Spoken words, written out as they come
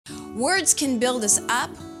Words can build us up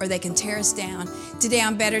or they can tear us down. Today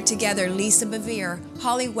on Better Together, Lisa Bevere,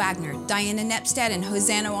 Holly Wagner, Diana Nepstead, and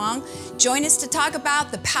Hosanna Wong join us to talk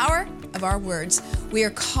about the power of our words. We are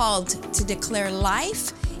called to declare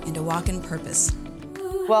life and to walk in purpose.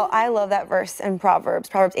 Well, I love that verse in Proverbs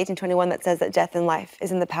 18:21, that says that death and life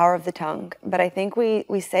is in the power of the tongue. But I think we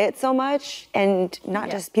say it so much, and not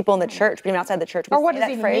just people in the church, but even outside the church. We say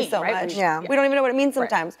that phrase so much. We don't even know what it means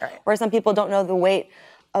sometimes. Or some people don't know the weight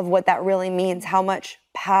of what that really means, how much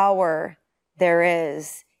power there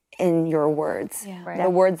is in your words. The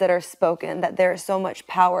words that are spoken, that there is so much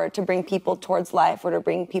power to bring people towards life or to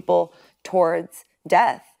bring people towards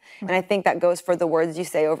death. And I think that goes for the words you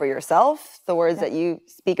say over yourself, the words that you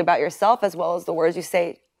speak about yourself, as well as the words you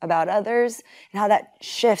say about others, and how that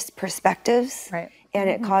shifts perspectives. And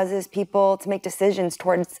it causes people to make decisions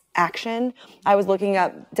towards action. I was looking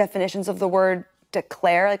up definitions of the word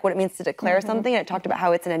declare, like what it means to declare something, and it talked about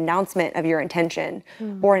how it's an announcement of your intention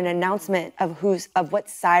or an announcement of what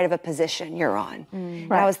side of a position you're on.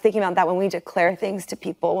 And I was thinking about that when we declare things to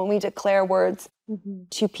people, when we declare words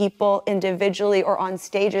to people individually or on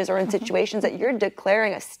stages or in situations, that you're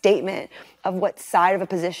declaring a statement of what side of a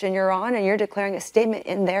position you're on, and you're declaring a statement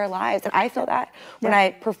in their lives. And I feel that when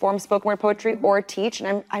I perform spoken word poetry or teach,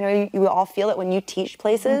 and I know you all feel it when you teach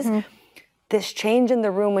places, this change in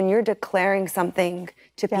the room when you're declaring something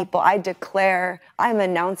to people. I'm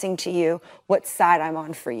announcing to you what side I'm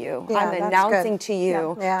on for you. I'm announcing to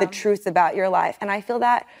you the truth about your life. And I feel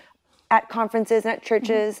that at conferences and at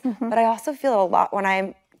churches, but I also feel it a lot when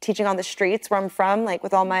I'm teaching on the streets where I'm from, like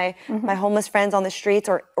with all my homeless friends on the streets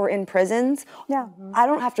or in prisons. I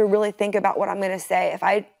don't have to really think about what I'm going to say. If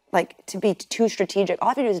I to be too strategic, all I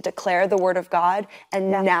have to do is declare the word of God,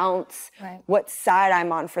 announce what side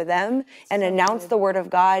I'm on for them, and announce the word of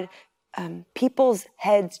God. People's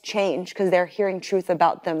heads change because they're hearing truth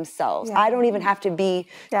about themselves. I don't even have to be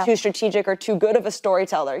too strategic or too good of a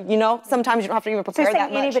storyteller. You know, sometimes you don't have to even prepare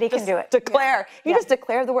that much. Anybody can do it. Declare. You just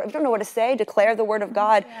declare the word. If you don't know what to say, declare the word of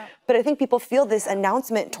God. But I think people feel this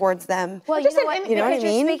announcement towards them. Well, you know what I mean?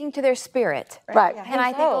 You're speaking to their spirit. Right. And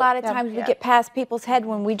I think a lot of times we get past people's head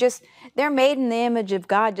when they're made in the image of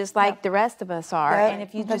God just like the rest of us are. And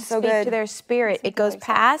if you just speak to their spirit, it goes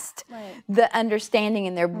past the understanding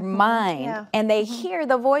in their mind. And they hear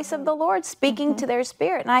the voice of the Lord speaking to their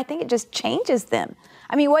spirit. And I think it just changes them.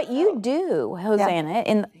 I mean, what you do,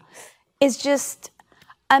 Hosanna, is just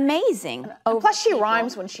amazing. And plus, she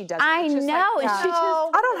rhymes when she does it. I know.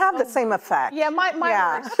 I don't have the same effect. Yeah, my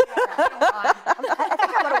words. I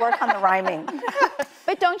think I'm going to work on the rhyming.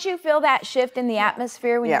 But don't you feel that shift in the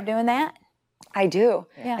atmosphere when you're doing that? I do.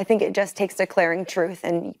 I think it just takes declaring truth,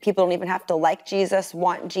 and people don't even have to like Jesus,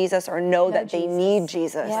 want Jesus, or know that they need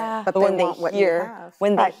Jesus. But when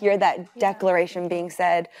they hear that declaration being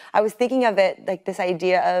said, I was thinking of it like this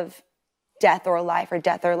idea of death or life,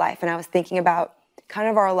 and I was thinking about kind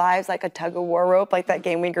of our lives like a tug-of-war rope, like that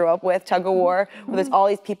game we grew up with, tug-of-war, where there's all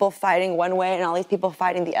these people fighting one way and all these people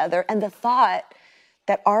fighting the other, and the thought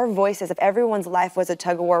that our voices, if everyone's life was a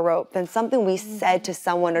tug-of-war rope, then something we said to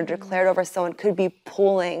someone or declared over someone could be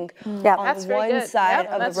pulling on one side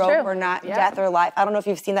of the rope or not, death or life. I don't know if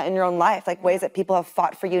you've seen that in your own life, like ways that people have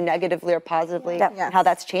fought for you negatively or positively, and how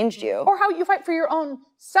that's changed you. Or how you fight for your own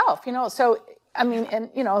self, you know. So, I mean,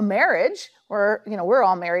 in, a marriage, we're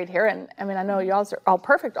all married here, and I mean, I know y'all are all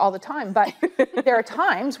perfect all the time, but there are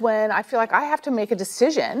times when I feel like I have to make a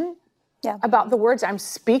decision about the words I'm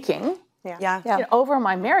speaking over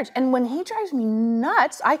my marriage. And when he drives me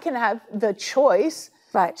nuts, I can have the choice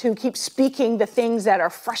to keep speaking the things that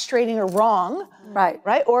are frustrating or wrong,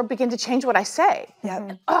 or begin to change what I say.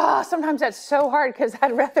 And, sometimes that's so hard because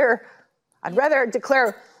I'd rather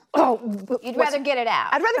declare. You'd rather get it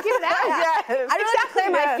out. I'd rather get it out. I don't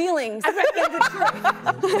declare my feelings. I'd rather get the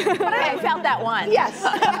truth. But I felt that one. Yes.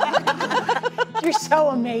 You're so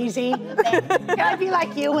amazing. Can I be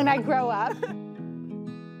like you when I grow up?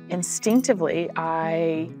 Instinctively,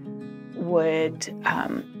 I would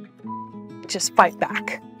just fight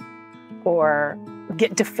back or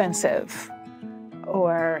get defensive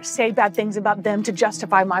or say bad things about them to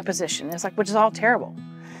justify my position. It's like, which is all terrible.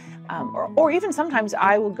 Or even sometimes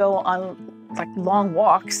I will go on like long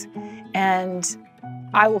walks and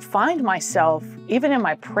I will find myself, even in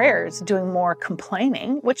my prayers, doing more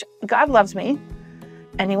complaining, which God loves me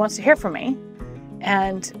and he wants to hear from me.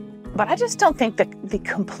 But I just don't think that the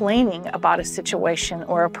complaining about a situation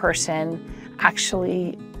or a person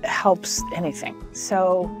actually helps anything.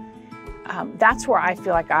 So that's where I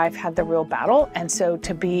feel like I've had the real battle. And so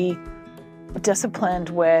to be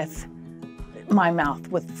disciplined with my mouth,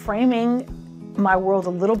 with framing my world a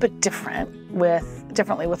little bit different, with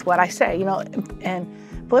differently with what I say, you know. And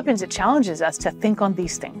Philippians, it challenges us to think on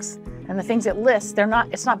these things. And the things it lists,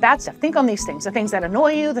 it's not bad stuff. Think on these things, the things that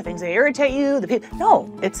annoy you, the things that irritate you.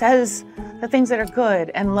 No, it says the things that are good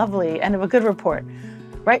and lovely and of a good report,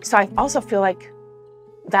 right? So I also feel like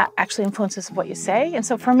that actually influences what you say. And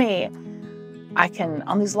so for me, I can,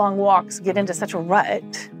 on these long walks, get into such a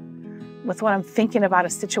rut with when I'm thinking about a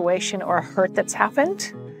situation or a hurt that's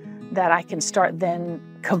happened that I can start then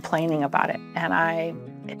complaining about it. And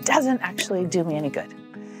it doesn't actually do me any good.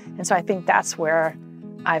 And so I think that's where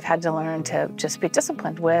I've had to learn to just be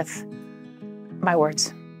disciplined with my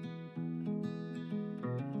words.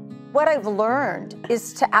 What I've learned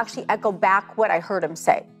is to actually echo back what I heard him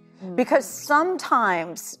say. Because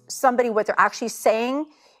sometimes what they're actually saying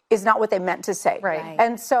is not what they meant to say. Right.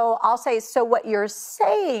 And so I'll say, so what you're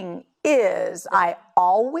saying is, I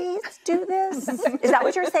always do this? Is that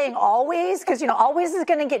what you're saying, always? Because, you know, always is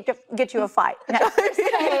going to get you a fight. No, I'm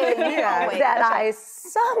saying that I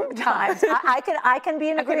sometimes, I can be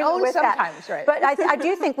in agreement with that. Right. But I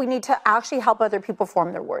do think we need to actually help other people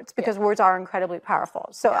form their words, because words are incredibly powerful.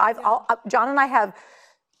 So John and I have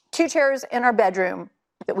 2 chairs in our bedroom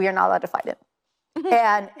that we are not allowed to fight in.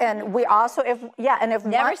 And we also, if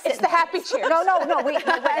it's the happy chairs.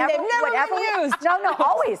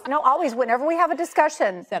 Always. Whenever we have a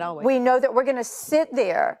discussion, we know that we're going to sit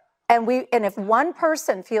there, and if one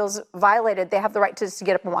person feels violated, they have the right to just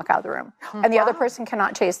get up and walk out of the room, and the other person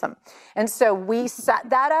cannot chase them. And so we set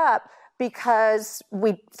that up because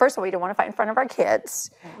first of all, we don't want to fight in front of our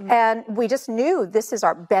kids, and we just knew this is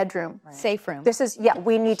our bedroom, safe room. This is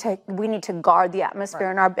we need to guard the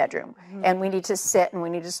atmosphere in our bedroom, and we need to sit and we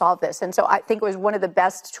need to solve this. And so I think it was one of the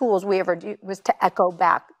best tools we ever do was to echo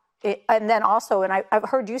back. And then also, and I've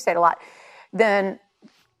heard you say it a lot. Then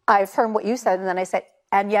I've heard what you said, and then I said,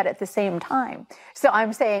 and yet at the same time. So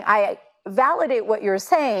I'm saying I validate what you're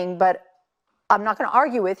saying, but I'm not going to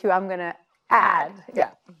argue with you. I'm going to add. Yeah.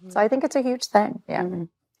 So I think it's a huge thing. Yeah.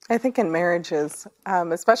 I think in marriages,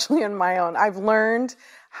 especially in my own, I've learned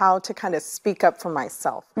how to kind of speak up for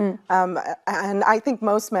myself. And I think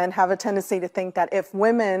most men have a tendency to think that if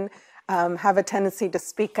women have a tendency to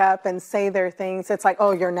speak up and say their things, it's like,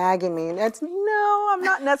 oh, you're nagging me. And it's, no, I'm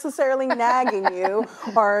not necessarily nagging you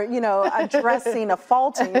or, you know, addressing a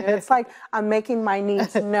fault in you. It's like I'm making my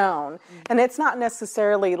needs known. And it's not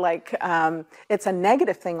necessarily like it's a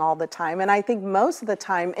negative thing all the time. And I think most of the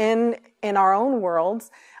time in our own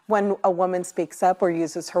worlds, when a woman speaks up or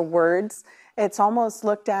uses her words, it's almost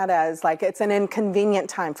looked at as like it's an inconvenient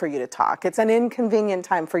time for you to talk. It's an inconvenient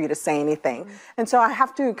time for you to say anything. And so I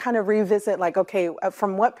have to kind of revisit like, okay,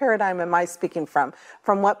 from what paradigm am I speaking from?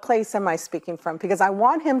 From what place am I speaking from? Because I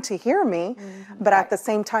want him to hear me, but at the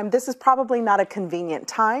same time, this is probably not a convenient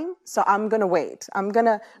time. So I'm going to wait. I'm going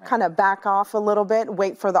to kind of back off a little bit,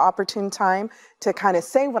 wait for the opportune time to kind of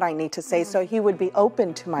say what I need to say so he would be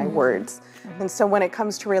open to my words. And so when it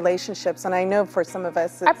comes to relationships, and I know for some of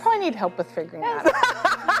us, I probably need help with figuring that out.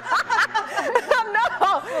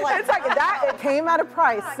 No, it's like that, it came at a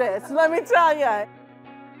price, sis, let me tell you.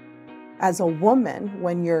 As a woman,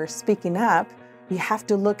 when you're speaking up, you have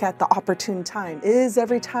to look at the opportune time. Is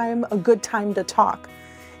every time a good time to talk?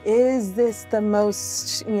 Is this the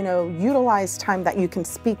most, utilized time that you can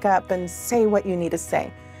speak up and say what you need to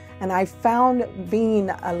say? And I found being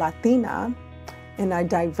a Latina in a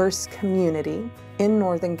diverse community in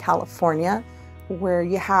Northern California, where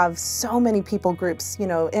you have so many people groups,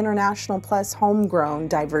 international plus homegrown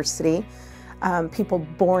diversity, people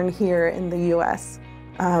born here in the U.S.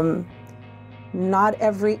 Not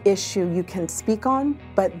every issue you can speak on,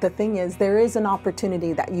 but the thing is, there is an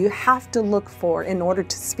opportunity that you have to look for in order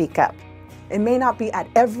to speak up. It may not be at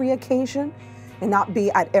every occasion and not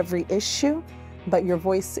be at every issue, but your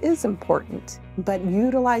voice is important. But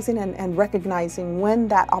utilizing and recognizing when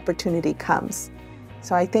that opportunity comes.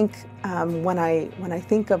 So I think when I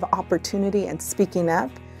think of opportunity and speaking up,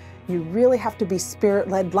 you really have to be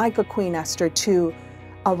spirit-led like a Queen Esther to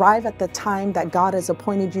arrive at the time that God has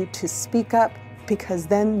appointed you to speak up, because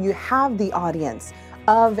then you have the audience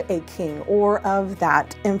of a king or of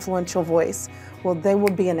that influential voice. Well, they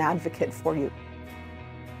will be an advocate for you.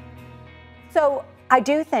 So I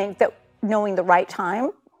do think that knowing the right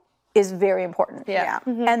time is very important. Yeah.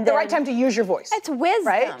 And then, the right time to use your voice. It's wisdom.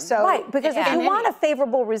 Right? So, because if you want a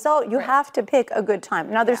favorable result, you have to pick a good time.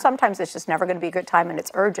 Now, there's sometimes it's just never going to be a good time and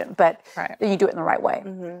it's urgent, but then you do it in the right way.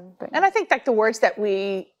 And I think like the words that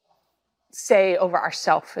we say over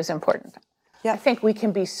ourselves is important. I think we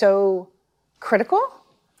can be so critical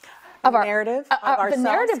of our narrative, the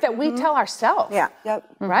narrative that we tell ourselves. Yeah. Yep.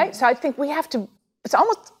 Right? So I think we have to, it's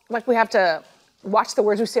almost like we have to watch the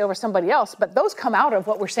words we say over somebody else, but those come out of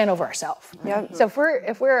what we're saying over ourselves. Yep. So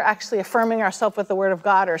if we're actually affirming ourselves with the word of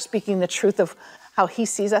God or speaking the truth of how he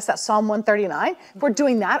sees us, that's Psalm 139, if we're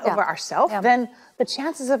doing that over ourselves, then the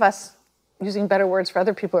chances of us using better words for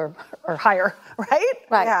other people are higher, right?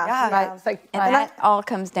 Right. Yeah. Right. It's like, And that all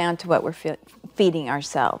comes down to what we're feeding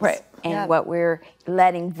ourselves. Right. And what we're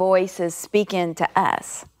letting voices speak into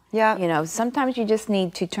us. Yeah. You know, sometimes you just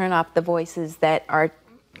need to turn off the voices that are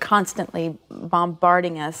constantly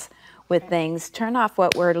bombarding us with things. Turn off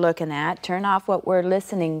what we're looking at, turn off what we're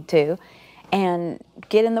listening to, and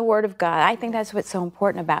get in the Word of God. I think that's what's so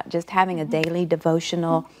important about just having a daily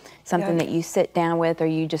devotional, something that you sit down with or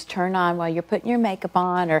you just turn on while you're putting your makeup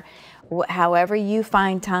on, or however you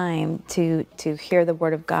find time to hear the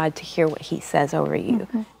Word of God, to hear what he says over you,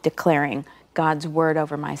 declaring God's word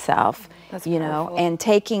over myself, you know, and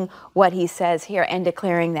taking what he says here and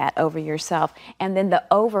declaring that over yourself. And then the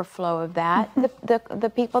overflow of that,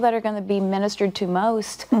 the people that are going to be ministered to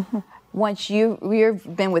most, once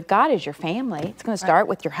you've been with God as your family, it's going to start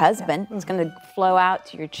with your husband. It's going to flow out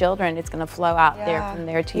to your children. It's going to flow out there from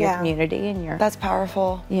there to your community and your... That's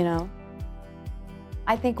powerful. You know.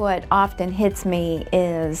 I think what often hits me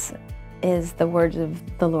is the words of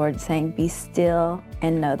the Lord saying, be still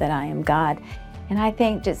and know that I am God. And I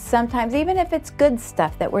think just sometimes, even if it's good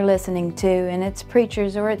stuff that we're listening to, and it's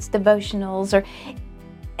preachers or it's devotionals, or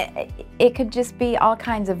it could just be all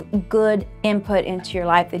kinds of good input into your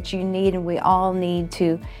life that you need, and we all need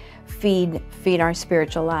to feed our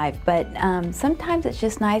spiritual life. But sometimes it's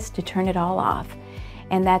just nice to turn it all off.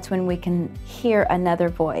 And that's when we can hear another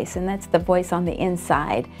voice, and that's the voice on the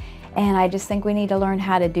inside. And I just think we need to learn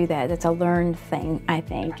how to do that. It's a learned thing, I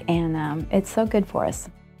think, and it's so good for us.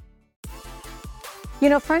 You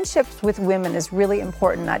know, friendships with women is really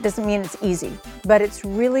important. That doesn't mean it's easy, but it's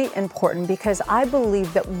really important because I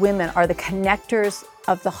believe that women are the connectors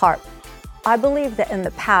of the heart. I believe that in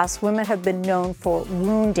the past, women have been known for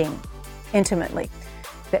wounding intimately,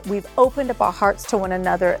 that we've opened up our hearts to one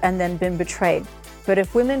another and then been betrayed. But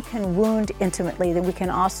if women can wound intimately, then we can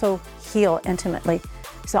also heal intimately.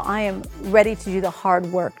 So I am ready to do the hard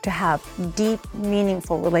work to have deep,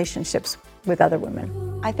 meaningful relationships with other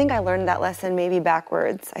women. I think I learned that lesson maybe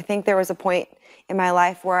backwards. I think there was a point in my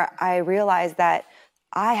life where I realized that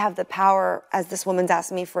I have the power, as this woman's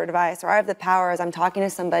asking me for advice, or I have the power as I'm talking to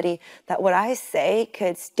somebody, that what I say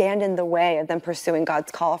could stand in the way of them pursuing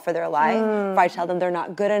God's call for their life. If I tell them they're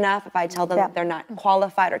not good enough, if I tell them that they're not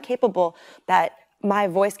qualified or capable, that my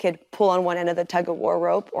voice could pull on one end of the tug-of-war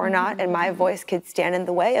rope or not, and my voice could stand in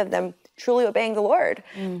the way of them truly obeying the Lord.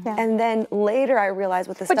 And then later I realized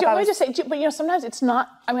with the stuff I was... But you know, sometimes it's not,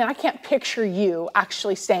 I mean, I can't picture you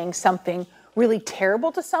actually saying something really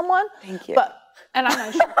terrible to someone. Thank you. And I'm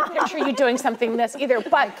not sure I can picture you doing something this either,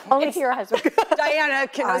 but... Only to your husband. Diana,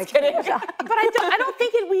 I was kidding. But I don't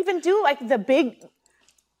think we even do like the big...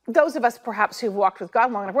 Those of us perhaps who've walked with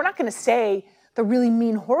God long enough, we're not going to say the really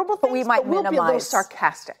mean, horrible things, but we might we'll minimize. be a little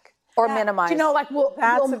sarcastic. Or minimize. Do you know, like,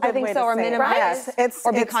 That's a good way to or say it. minimize. Yes, it's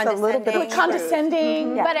or be a little bit of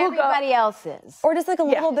condescending. But everybody else is. Or just like a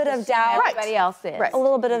little bit of doubt. Everybody else is. Right. A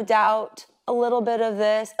little bit of doubt. A little bit of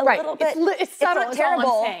this, a little bit. It's subtle. Not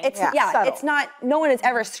terrible. It's not. No one has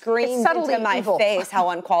ever screamed into my face how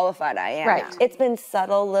unqualified I am. Right. It's been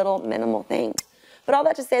subtle, little, minimal things. But all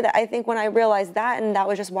that to say that I think when I realized that, and that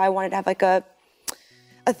was just why I wanted to have like a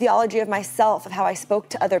theology of myself, of how I spoke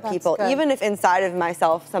to other people, even if inside of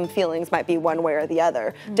myself some feelings might be one way or the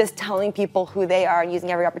other, just telling people who they are and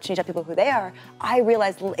using every opportunity to tell people who they are, I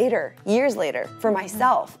realized later, years later, for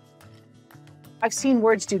myself. I've seen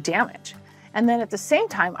words do damage. And then at the same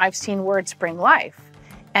time, I've seen words bring life.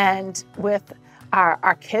 And with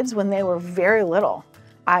our kids, when they were very little,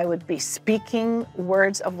 I would be speaking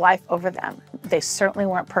words of life over them. They certainly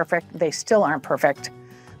weren't perfect. They still aren't perfect.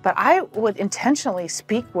 But I would intentionally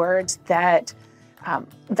speak words that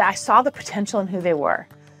I saw the potential in who they were.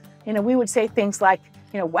 You know, we would say things like,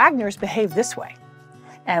 you know, Wagner's behave this way.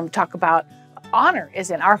 And we talk about honor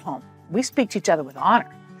is in our home. We speak to each other with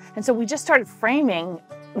honor. And so we just started framing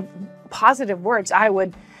positive words. I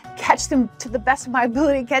would catch them to the best of my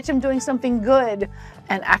ability, catch them doing something good,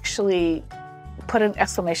 and actually put an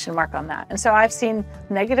exclamation mark on that. And so I've seen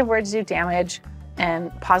negative words do damage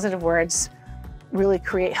and positive words really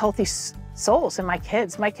create healthy souls in my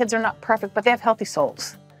kids. My kids are not perfect, but they have healthy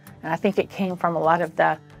souls. And I think it came from a lot of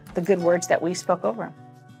the good words that we spoke over them.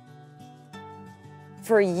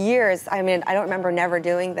 for years, I mean, I don't remember never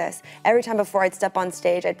doing this. Every time before I'd step on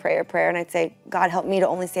stage, I'd pray a prayer and I'd say, God, help me to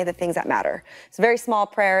only say the things that matter. It's a very small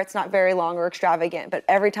prayer. It's not very long or extravagant, but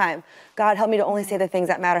every time, God, help me to only say the things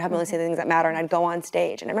that matter. Help me only say the things that matter. And I'd go on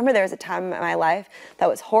stage. And I remember there was a time in my life that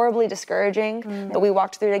was horribly discouraging that we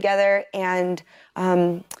walked through together, and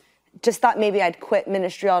just thought maybe I'd quit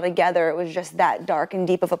ministry altogether. It was just that dark and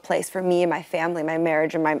deep of a place for me and my family, my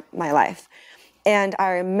marriage, and my life. And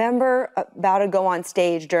I remember about to go on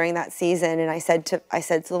stage during that season, and I said to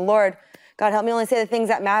the Lord, God, help me only say the things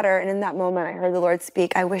that matter. And in that moment, I heard the Lord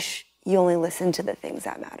speak, I wish you only listened to the things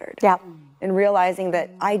that mattered. Yeah. And realizing that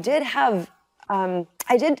I did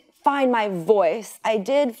find my voice. I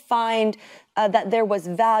did find that there was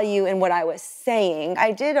value in what I was saying.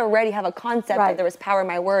 I did already have a concept that there was power in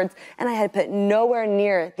my words, and I had put nowhere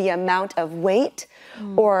near the amount of weight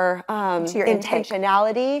or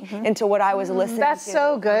intentionality into what I was listening to. That's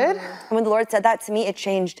so good. And when the Lord said that to me, it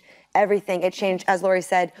changed everything. It changed, as Lori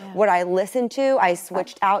said, what I listened to. I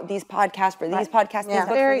switched out these podcasts for these podcasts, these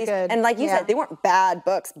books for these. Good. And like you said, they weren't bad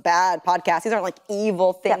books, bad podcasts. These aren't like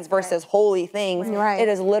evil things versus holy things. It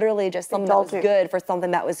is literally just something that was good for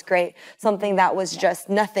something that was great, something that was just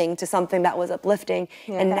nothing to something that was uplifting.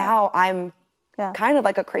 And now I'm kind of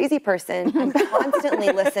like a crazy person. I'm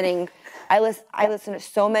constantly listening. I listen to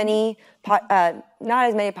so many, not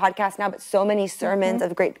as many podcasts now, but so many sermons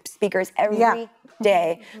of great speakers every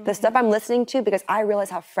day. The stuff I'm listening to, because I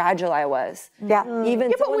realize how fragile I was.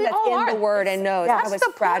 Even someone that's in the Word and knows I was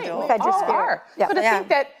fragile. We all are. But to think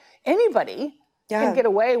that anybody can get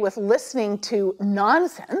away with listening to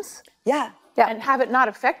nonsense and have it not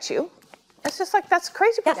affect you. It's just like, that's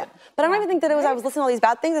crazy. But I don't even think that it was I was listening to all these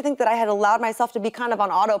bad things. I think that I had allowed myself to be kind of on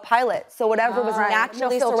autopilot. So whatever was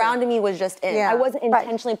naturally surrounding me was just in. I wasn't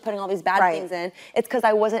intentionally putting all these bad things in. It's because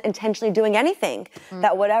I wasn't intentionally doing anything.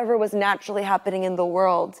 That whatever was naturally happening in the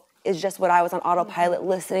world is just what I was on autopilot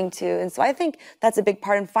listening to. And so I think that's a big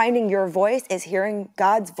part. And finding your voice is hearing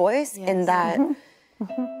God's voice in that.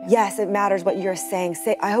 Yes, it matters what you're saying.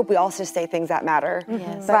 I hope we also say things that matter,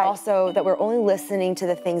 but also that we're only listening to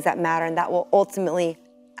the things that matter, and that will ultimately,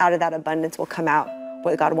 out of that abundance, will come out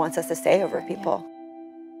what God wants us to say over people.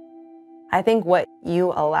 I think what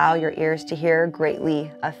you allow your ears to hear greatly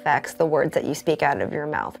affects the words that you speak out of your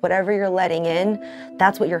mouth. Whatever you're letting in,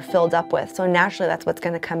 that's what you're filled up with. So naturally, that's what's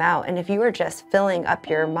going to come out. And if you are just filling up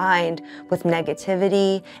your mind with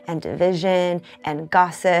negativity and division and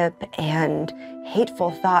gossip and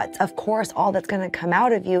hateful thoughts, of course, all that's going to come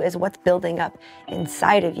out of you is what's building up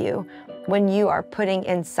inside of you. When you are putting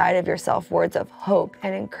inside of yourself words of hope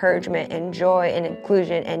and encouragement and joy and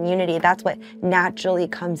inclusion and unity, that's what naturally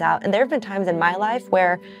comes out. And there have been times in my life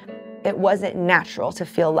where it wasn't natural to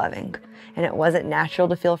feel loving, and it wasn't natural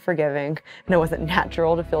to feel forgiving, and it wasn't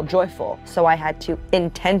natural to feel joyful. So I had to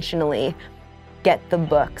intentionally get the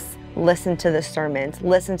books, listen to the sermons,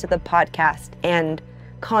 listen to the podcast, and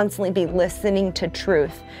constantly be listening to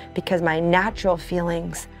truth, because my natural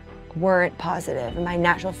feelings weren't positive and my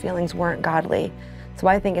natural feelings weren't godly. So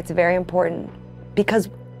I think it's very important, because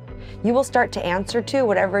you will start to answer to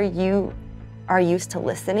whatever you are used to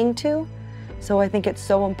listening to. So I think it's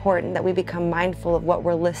so important that we become mindful of what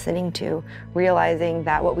we're listening to, realizing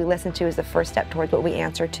that what we listen to is the first step towards what we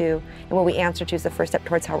answer to, and what we answer to is the first step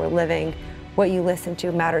towards how we're living. What you listen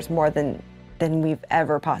to matters more than we've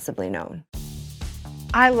ever possibly known.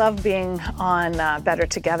 I love being on Better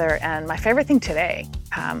Together, and my favorite thing today,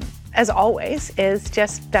 as always, is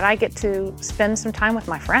just that I get to spend some time with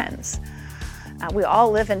my friends. We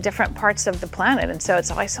all live in different parts of the planet, and so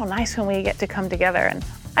it's always so nice when we get to come together. And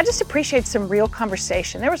I just appreciate some real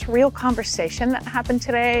conversation. There was real conversation that happened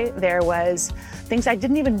today. There was things I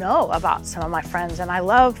didn't even know about some of my friends, and I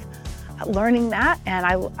love learning that, and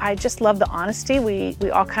I just love the honesty.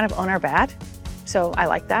 We all kind of own our bad. So I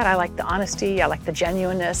like that. I like the honesty. I like the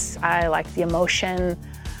genuineness. I like the emotion.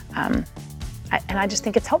 And I just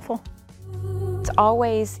think it's helpful. It's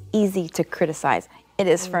always easy to criticize. It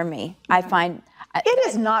is for me. I find... It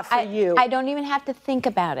is not for you. I don't even have to think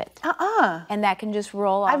about it. And that can just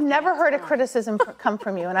roll off. I've never heard a criticism come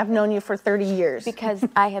from you, and I've known you for 30 years. Because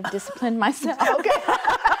I have disciplined myself.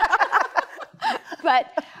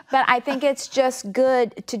 But I think it's just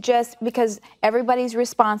good to because everybody's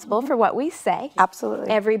responsible for what we say. Absolutely.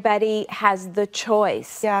 Everybody has the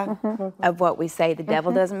choice of what we say. The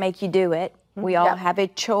devil doesn't make you do it. We all have a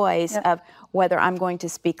choice of whether I'm going to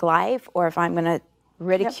speak life or if I'm going to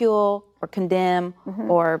ridicule or condemn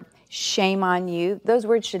or shame on you. Those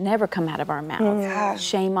words should never come out of our mouth.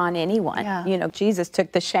 Shame on anyone. You know, Jesus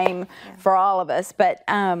took the shame for all of us. But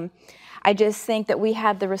I just think that we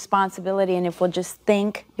have the responsibility, and if we'll just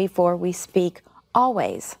think before we speak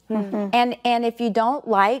always. And if you don't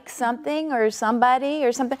like something or somebody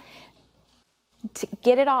or something,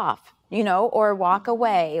 get it off, you know, or walk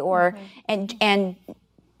away, or and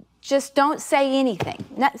just don't say anything.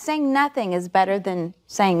 Saying nothing is better than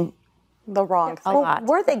saying the wrong thing. Well,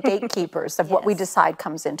 we're the gatekeepers of what we decide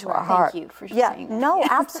comes into our heart. Thank you for saying that. No,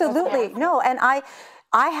 absolutely. No, and I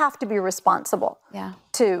have to be responsible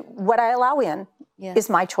to what I allow in is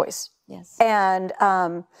my choice. Yes. And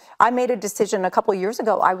I made a decision a couple of years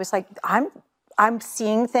ago. I was like, I'm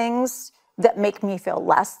seeing things that make me feel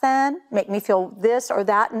less than, make me feel this or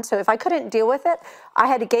that. And so if I couldn't deal with it, I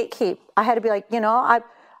had to gatekeep. I had to be like,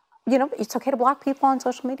 it's okay to block people on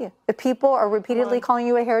social media. If people are repeatedly calling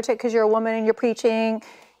you a heretic because you're a woman and you're preaching,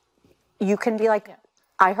 you can be like,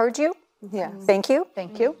 I heard you. Yeah. Thank you.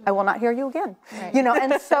 Thank you. I will not hear you again. Right.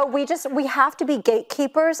 And so we have to be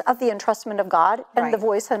gatekeepers of the entrustment of God and the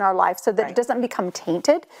voice in our life so that it doesn't become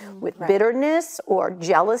tainted with bitterness or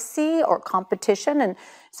jealousy or competition. And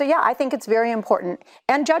so, I think it's very important.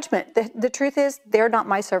 And judgment. The truth is, they're not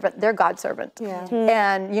my servant. They're God's servant. Yeah.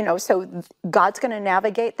 And, so God's going to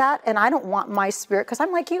navigate that. And I don't want my spirit, because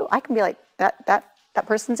I'm like you. I can be like, that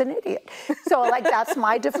person's an idiot. So that's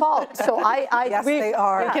my default. So yes, they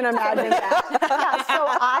are. You can imagine that. So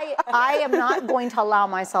I am not going to allow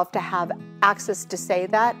myself to have access to say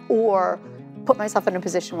that or put myself in a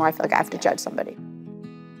position where I feel like I have to judge somebody.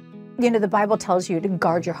 The Bible tells you to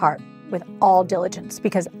guard your heart with all diligence,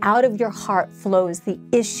 because out of your heart flows the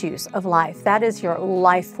issues of life. That is your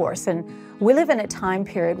life force. And we live in a time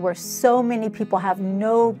period where so many people have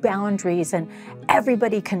no boundaries and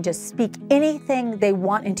everybody can just speak anything they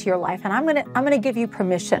want into your life. And I'm gonna give you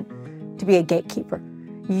permission to be a gatekeeper.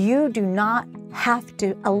 You do not have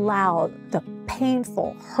to allow the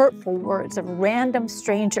painful, hurtful words of random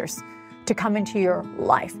strangers to come into your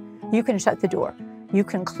life. You can shut the door. You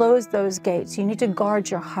can close those gates. You need to guard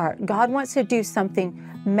your heart. God wants to do something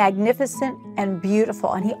magnificent and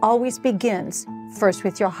beautiful, and He always begins first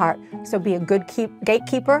with your heart. So be a good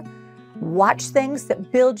gatekeeper. Watch things that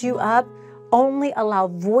build you up. Only allow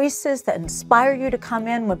voices that inspire you to come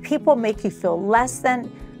in. When people make you feel less than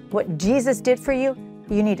what Jesus did for you,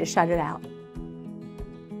 you need to shut it out.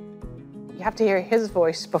 You have to hear His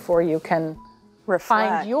voice before you can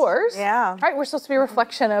find yours. Yeah. Right? We're supposed to be a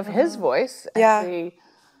reflection of His voice. And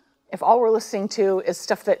if all we're listening to is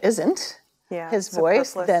stuff that isn't His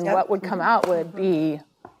voice, then what would come out would be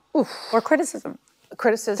or criticism.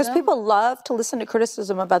 Criticism. Because people love to listen to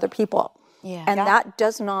criticism of other people. Yeah. And that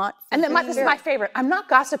does not. And then this is my favorite. I'm not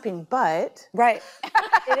gossiping, but. Right.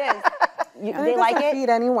 It is. They like it. It doesn't feed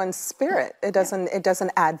anyone's spirit. It doesn't. It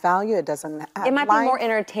doesn't add value. It doesn't add It might life. be more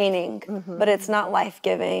entertaining, but it's not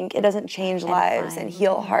life-giving. It doesn't change lives and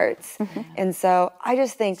heal hearts. And so I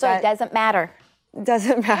just think so it doesn't matter.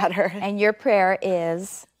 Doesn't matter. And your prayer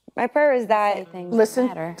is? My prayer is that listen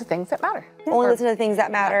to things that matter. Only listen to the things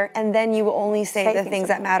that matter, and then you will only say the things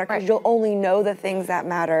that matter, because you'll only know the things that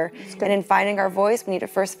matter. And in finding our voice, we need to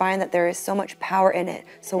first find that there is so much power in it.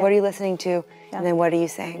 So what are you listening to? And then what are you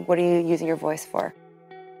saying? What are you using your voice for?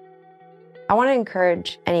 I want to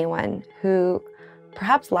encourage anyone who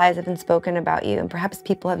perhaps lies have been spoken about you, and perhaps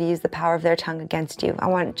people have used the power of their tongue against you. I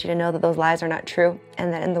want you to know that those lies are not true,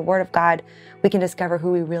 and that in the Word of God, we can discover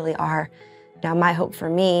who we really are. Now, my hope for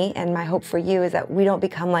me and my hope for you is that we don't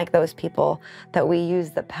become like those people, that we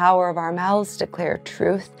use the power of our mouths to declare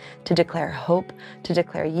truth, to declare hope, to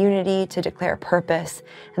declare unity, to declare purpose.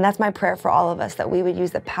 And that's my prayer for all of us, that we would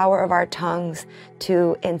use the power of our tongues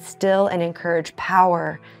to instill and encourage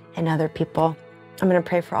power in other people. I'm going to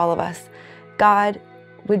pray for all of us. God,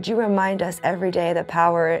 would you remind us every day the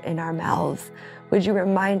power in our mouths? Would you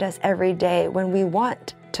remind us every day when we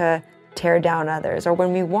want to tear down others, or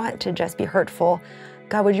when we want to just be hurtful?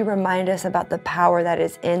 God, would you remind us about the power that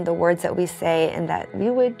is in the words that we say, and that we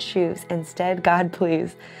would choose instead, God,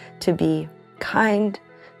 please, to be kind,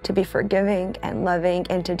 to be forgiving and loving,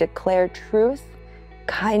 and to declare truth,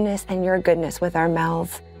 kindness, and your goodness with our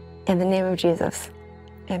mouths. In the name of Jesus,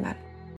 amen.